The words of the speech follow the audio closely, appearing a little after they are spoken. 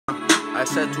I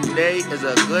said today is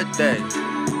a good day.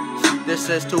 This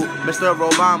is to Mr.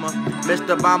 Obama.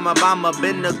 Mr. Obama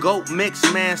been the GOAT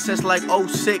mix, man, since like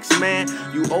 06, man.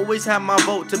 You always have my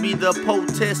vote to be the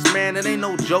POTUS, man. It ain't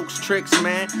no jokes, tricks,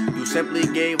 man. You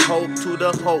simply gave hope to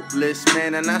the hopeless,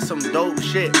 man. And that's some dope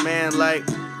shit, man. Like,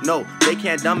 no, they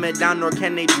can't dumb it down, nor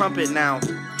can they trump it now.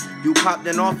 You popped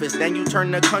in office, then you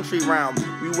turned the country round.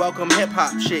 We welcome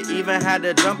hip-hop shit, even had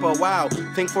to jump a while.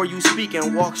 Think for you speak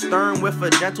and walk stern with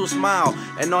a gentle smile.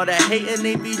 And all that hating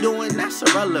they be doing, that's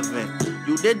irrelevant.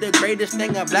 You did the greatest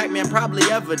thing a black man probably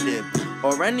ever did.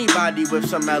 Or anybody with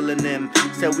some melanin.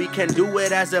 Said we can do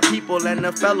it as a people and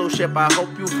a fellowship. I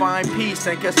hope you find peace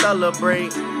and can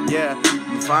celebrate. Yeah,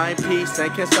 you find peace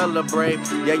and can celebrate.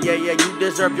 Yeah, you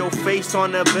deserve your face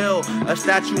on the bill. A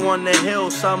statue on the hill,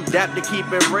 some dap to keep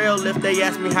it real. If they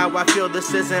ask me how I feel,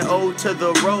 this isn't ode to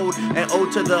the road and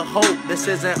ode to the hope. This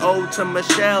isn't ode to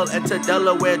Michelle and to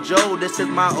Delaware Joe. This is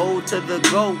my ode to the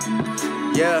GOAT.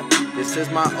 Yeah, this is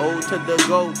my ode to the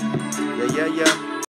GOAT. Yeah.